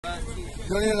You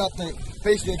don't need an update.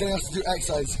 Basically, they're getting us to do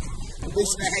exercise. What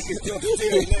the heck is Josh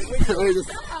doing?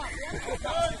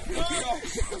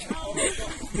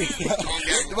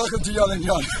 Welcome to Yon and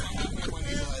Yon.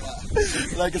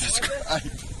 Like and subscribe.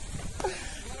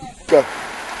 Go.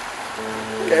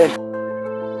 Get in.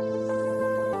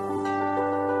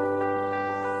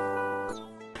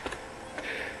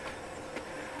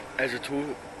 Ezra Tool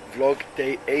vlog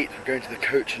day 8. We're going to the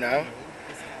coach now.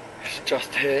 It's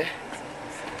just here.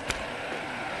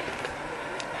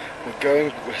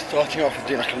 We're starting off with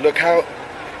doing like a lookout,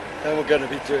 then we're going to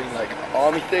be doing like an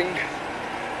army thing,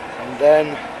 and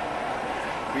then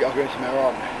we are going to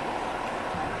Meron.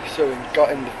 So we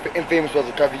got in the infamous world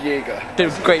of Jaeger.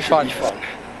 Great fun.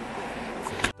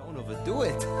 Don't overdo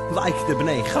it, like the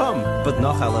Bnei Chum, but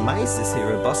noch alle meisters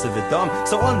here a boss of a dumb.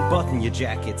 So unbutton your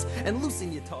jackets and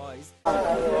loosen your ties.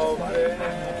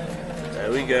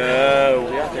 There we go.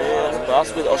 That's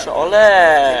Bas with Osha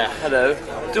Ole. Hello.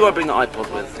 Do I bring the iPod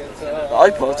with? The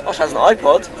iPod? Osha has an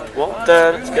iPod? What?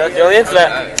 Let's get on the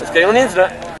internet. Let's get on the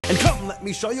internet. And come, let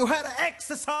me show you how to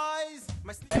exercise.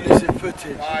 This is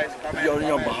footage. Yon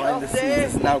Yon behind the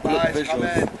scenes. Now good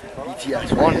visuals.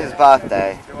 BTS On his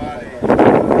birthday.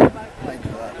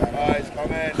 Guys,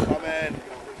 come in.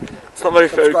 It's not very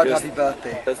Subscribe, focused. happy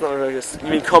birthday. That's not very focused. You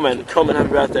mean comment? Comment happy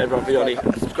birthday, everyone, for Yoni.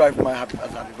 Subscribe for my happy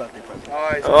birthday present.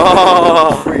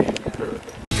 Oh! Free.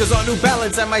 Because on New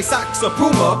Balance and my socks are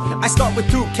Puma, I start with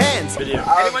 2 cans.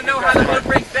 Anyone know how the hood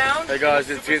breaks down? Hey guys,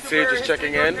 it's TNC just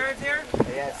checking in.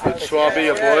 It's Schwabi,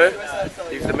 your boy.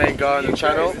 He's the main guy on the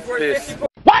channel. Peace.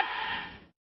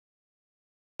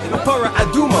 Para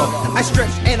Aduma, I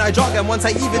stretch and I jog, and once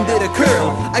I even did a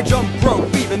curl. I jump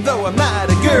rope even though I'm not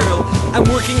a girl. I'm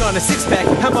working on a 6-pack,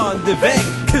 I'm on the veg,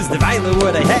 cause the violin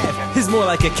what I have is more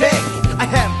like a keg. I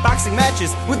have boxing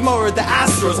matches with more of the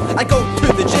Astros. I go to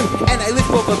the gym and I lift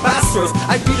over Bastros.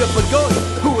 I beat up a guy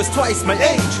who was twice my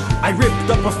age. I ripped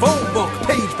up a phone book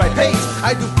page by page.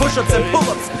 I do push-ups and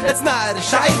pull-ups, it's not a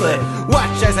shaila.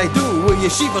 Watch as I do a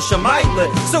yeshiva shamaila.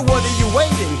 So what are you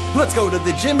waiting? Let's go to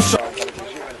the gym shop.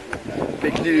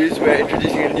 Big news, we're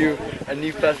introducing a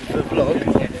new person to the vlog.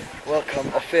 Welcome,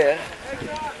 Ophir.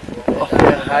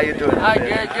 Ophir, how you doing? Hi,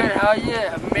 good. How are you?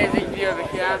 Amazing view over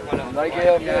here. Like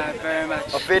it, Yeah, very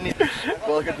much. Ophir,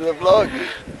 welcome to the vlog.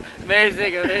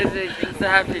 Amazing. I'm so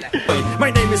happy. My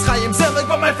name is Chaim Zelig,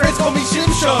 but my friends call me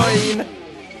Shimshine.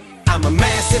 I'm a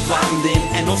massive landing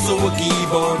and also a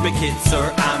gibor.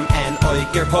 Bekitzer, I'm an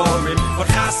oiker porim. But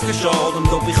chas v'sholem,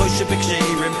 don't be choshe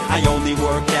b'ksherim. I only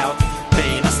work out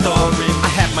pain a story. I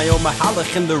have my own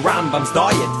mahalach in the Rambam's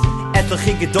diet.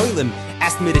 Etliche gedolim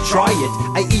asked me to try it.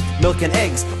 I eat milk and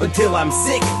eggs until I'm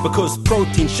sick, because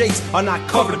protein shakes are not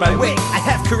covered by WIC. I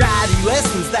have karate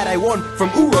lessons that I won from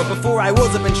Ura. Before I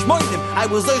was a ben shmoidim, I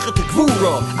was zeicha to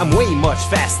Gvura. I'm way much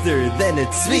faster than a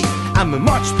tzvi. I'm a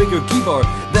much bigger gibor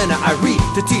than a Ari.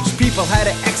 To teach people how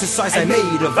to exercise, I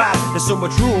made a vad. There's so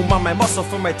much room on my muscle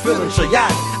for my tefillin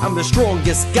shayad. I'm the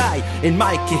strongest guy in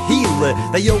my kahila.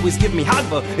 They always give me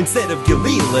hadva instead of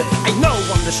galila. I know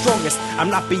I'm the strongest, I'm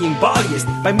not being biased.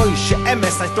 By Moshe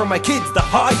MS, I throw my kids the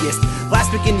highest.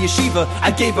 Last week in yeshiva,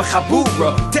 I gave a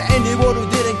chabura to anyone who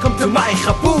didn't come to my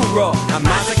chabura. I'm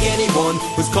not like anyone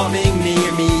who's coming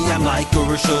near me. I'm like a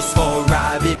Rishus or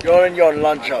Rabbit. Yon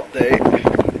lunch update.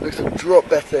 Looks a drop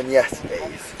better than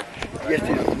yesterday's.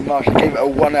 Yesterday's was much. I gave it a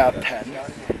 1 out of 10.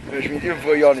 Which means even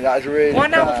for Yoni, that is really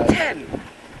 1 out bad. of 10.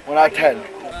 1 out of 10.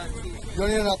 You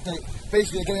need an update.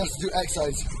 Basically, they're getting us to do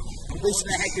exercise. What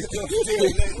the heck is Josh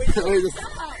doing?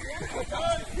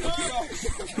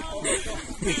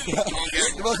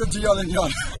 Welcome to Yon and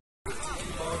Yon.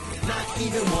 Not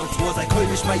even once was I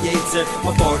koilish my yetzer,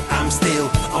 but I'm still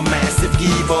a massive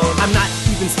gibor. I'm not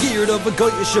even scared of a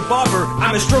goyish barber.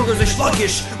 I'm as strong as a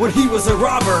sluggish when he was a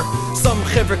robber. Some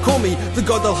chevre call me the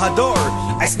Gadol Hador.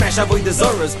 I smash avoid the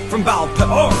Zoras from Baal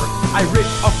Peor. I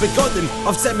ripped off the Godim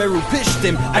of Semeru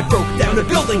Pishtim. I broke down a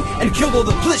building and killed all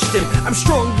the Plishtim. I'm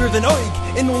stronger than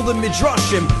Oig in all the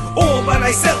Midrashim. All by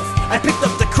myself, I picked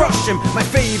up to crush him. My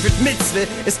favorite mitzvah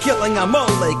is killing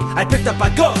Amalek. I picked up a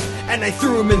goat and I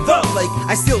threw him in the lake.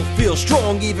 I still feel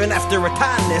strong even after a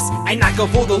kindness. I knock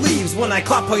off all the leaves when I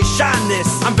clap Hoishanis.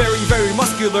 I'm very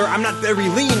muscular, I'm not very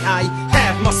lean. I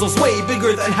have muscles way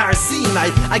bigger than Har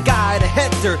Sinai. I got a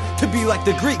header to be like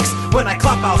the Greeks. When I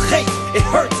clap Al Chay, it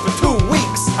hurts for 2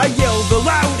 weeks. I yell the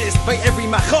loudest by every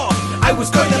machal. I was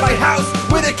going to my house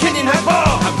with a Kenyan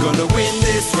Habal. I'm gonna win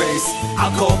this race,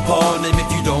 I'll call upon him.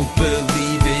 If you don't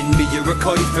believe in me, you're a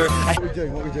koifer. What are we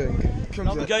doing?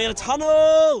 We're going in a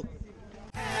tunnel!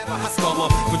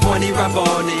 With 20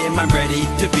 Rabbonim, I'm ready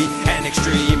to be an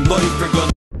extreme boy.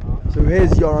 So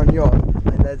here's Yon and Yon,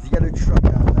 and there's a yellow truck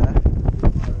down there.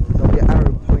 There'll be an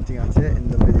arrow pointing at it in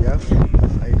the video. I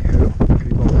hope you can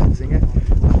be bothered editing it.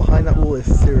 And behind that wall is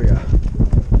Syria.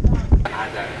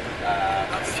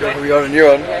 So Meron and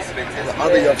Meron, the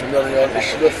other young from Meron and Meron is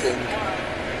schlussing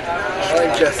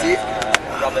behind Jesse.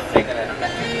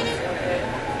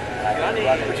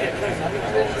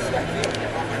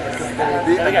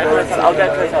 I'll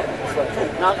get close up.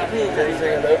 No, I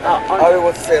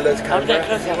want to say hello to camera.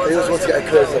 He just wants to get a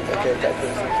close up. Okay, get a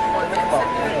close up.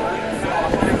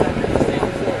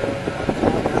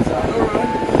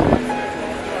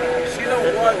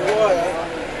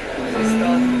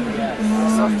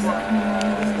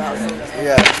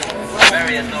 Yeah. And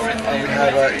we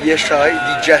have Yeshai,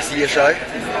 the Jesse Yeshai.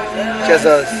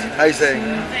 Jesus, how you saying?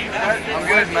 I'm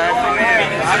good, man.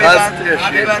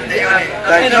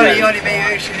 Thank you.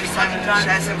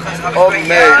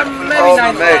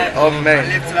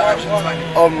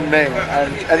 Amen.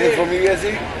 And anything from you,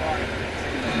 Yezi?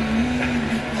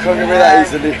 Can't get rid of that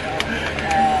easily.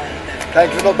 Thank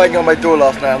you for not banging on my door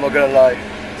last night, I'm not gonna lie.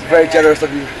 It's very generous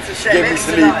of you. Give me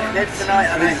sleep.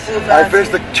 I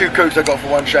finished the 2 cokes I got for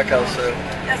 1 shekel, so.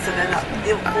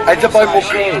 I need to buy more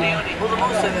coke.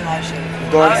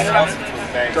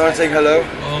 Don't saying hello.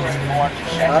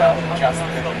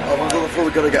 I'm on the floor,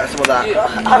 we're gonna get some of that. You know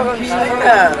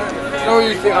what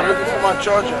you think? I'm looking for my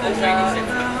charger.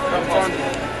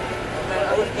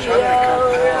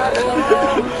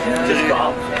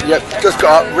 Yep, just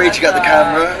got up, raging at the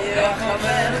camera.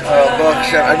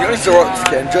 And Yoni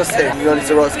Sorotskin, just saying, Yoni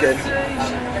Sorotskin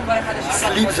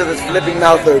sleeps with his flipping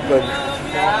mouth open.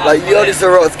 Like, Yoni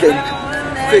Sorotskin,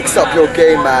 fix up your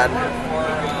game, man.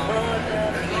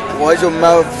 Why is your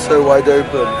mouth so wide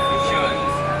open?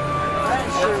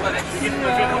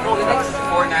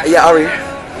 Yeah, Ari.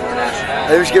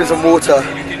 Maybe we should give him some water.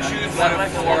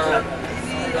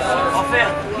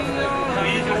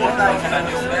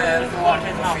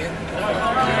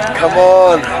 Come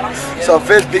on. So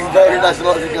Fizz being very nice and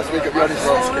not just wake up Yoni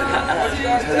Sorotskin.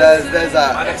 So there's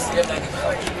that.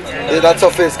 Yeah, that's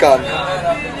our Fizz gun.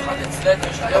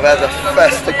 Oh, there's a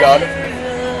Festa gun.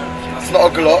 It's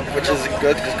not a Glock, which is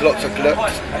good because Glocks are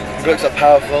Glocks. Glocks are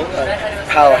powerful and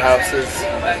powerhouses.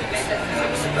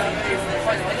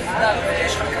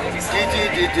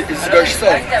 Is it a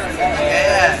song?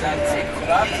 Yeah.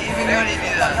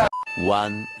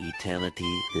 1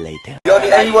 eternity later.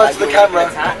 Yoni, any words to the camera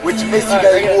which miss you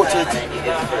getting watered?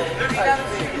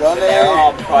 Yoni,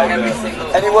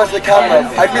 any words to the camera?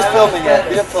 I miss filming it.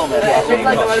 We didn't film it.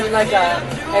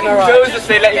 Joseph,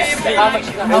 they let you sleep.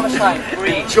 How much time?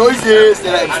 Choices,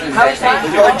 they let him sleep.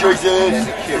 They got choices.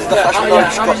 It's the fashion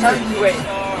line Scotland.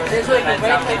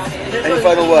 Any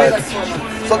final words?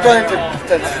 Stop trying to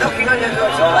pretend.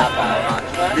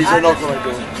 These are not going to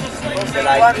do.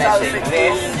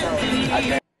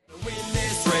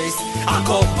 I'll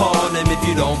go upon him if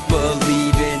you don't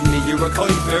believe in me. You're a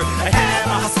coifer. I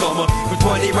have a scummer for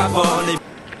 20 rabon.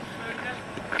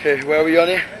 Okay, where are we,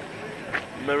 Yoni?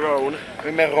 Meron.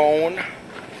 We're Meron.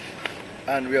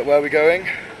 And where are we going?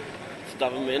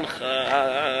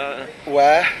 Mincha.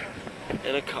 Where?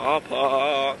 In a car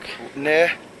park.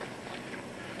 Near?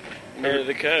 Near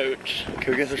the coach.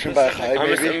 Okay, we're going to Shimbayachai,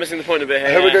 maybe? I'm missing the point a bit here.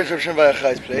 I hope we're going to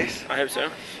Shimbayachai's place. I hope so.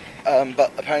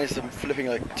 But apparently it's a flipping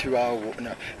like 2 hour walk.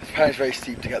 No, apparently it's very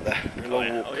steep to get there. A long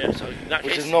walk. Oh yeah, so in that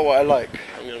Which case, is not what I like.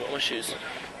 I'm going to put my shoes.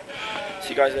 See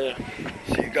you guys later.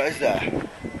 See you guys there.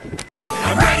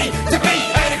 I'm ready to be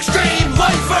an extreme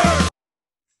lifer.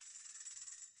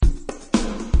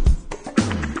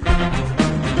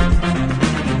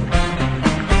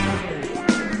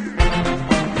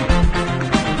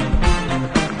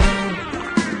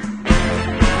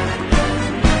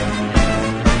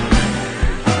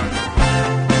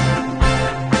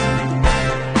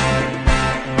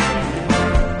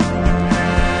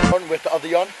 With the other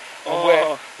Yon,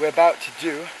 and we're about to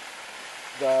do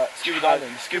the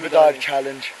scuba dive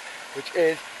challenge, which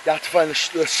is you have to find the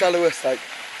shallowest thing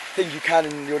you can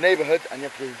in your neighbourhood, and you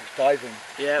have to go diving.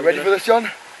 Yeah. You ready for this,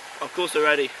 Yon? Of course we're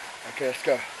ready. Okay, let's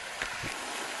go.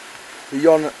 The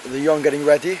Yon getting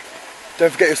ready.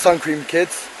 Don't forget your sun cream,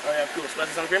 kids. Oh yeah, of course. Where's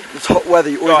the sun cream? It's hot weather.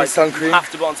 You always need sun cream. You have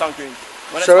to put on sun cream.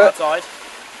 When Show it's outside,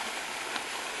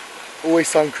 always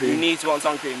sun cream. you need to put on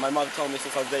sun cream. My mother told me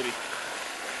since I was a baby.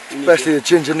 Especially the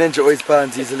Ginger Ninja always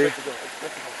burns easily.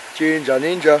 Ginger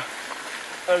Ninja.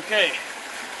 Okay.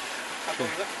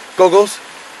 Goggles.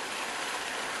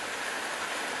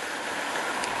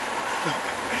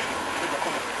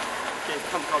 Okay,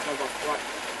 come. Right.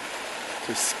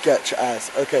 To sketch as.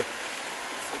 Okay.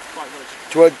 It's quite good.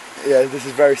 Do you want, yeah, this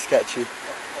is very sketchy.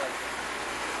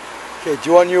 Okay, do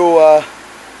you want your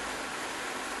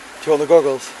Do you want the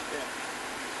goggles? Yeah.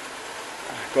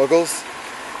 Goggles?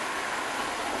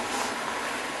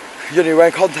 You're only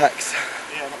wearing contacts.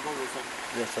 Yeah, not goggles.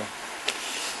 Yes, sir.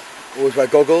 Always wear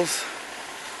goggles.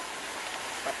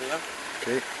 Happy then?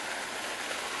 Okay.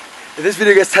 If this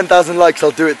video gets 10,000 likes, I'll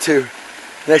do it too.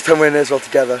 Next time we're in Israel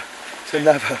together. So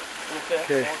never.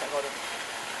 Okay.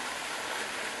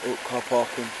 Oh, car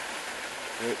parking.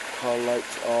 Wait, car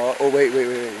lights are. Oh, wait.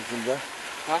 He's there.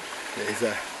 Huh? Yeah, he's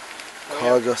there.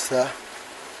 Car just there.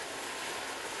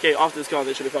 Okay, after this car,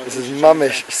 they should have found. This is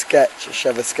mummish sketch, a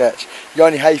Sheva sketch.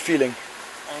 Yanni, how are you feeling?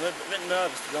 I'm a bit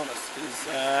nervous, to be honest, because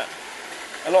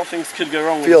a lot of things could go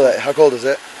wrong. Feel it. How cold is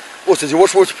it? Oh, so is your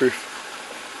watch waterproof?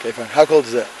 Okay, fine. How cold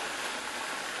is it?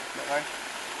 Not very.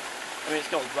 I mean, it's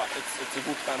cold, but it's a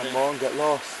waterband. Come on, get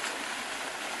lost.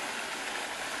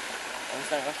 I'm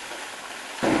staying left.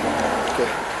 Okay,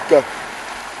 go.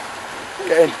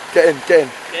 Get in. Get in?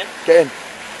 Get in.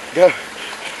 Go.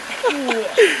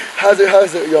 How's it,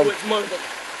 Jon? Oh, it's mine.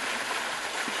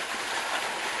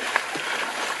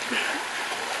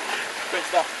 Great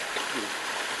stuff.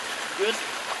 Good.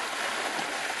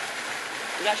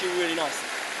 It's actually really nice.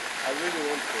 I really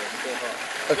want to. It's so hot.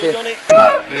 Okay. Johnny.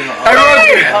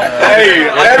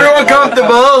 Everyone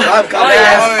comfortable?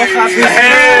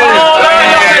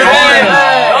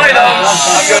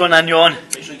 Jon and Jon.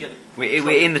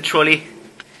 We're in the trolley.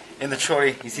 In the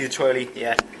trolley. You see the trolley?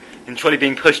 Yeah. In the trolley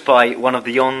being pushed by one of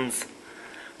the Jons.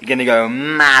 We're gonna go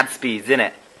mad speeds,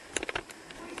 innit?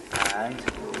 And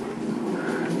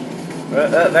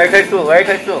very close to all, very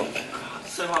close to all.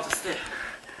 So hard to steer.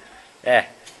 Yeah.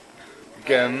 We're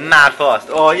going mad fast.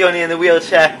 Oh, Yoni in the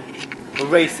wheelchair. We're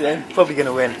racing. Probably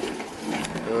gonna win.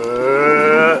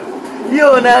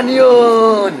 Jon and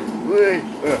Jon!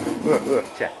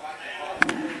 Check.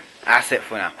 That's it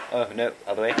for now. Oh no,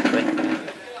 other way.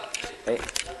 Wait.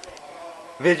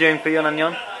 Videoing for Jon and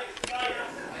Jon.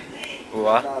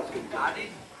 What?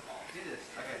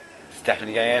 It's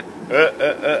definitely going in.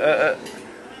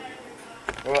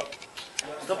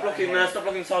 Stop blocking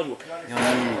the sidewalk.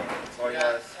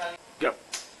 Go.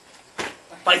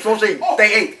 Thanks for watching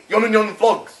Day 8, Jon and Jon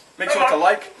Vlogs. Make sure to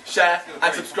like, share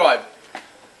and subscribe.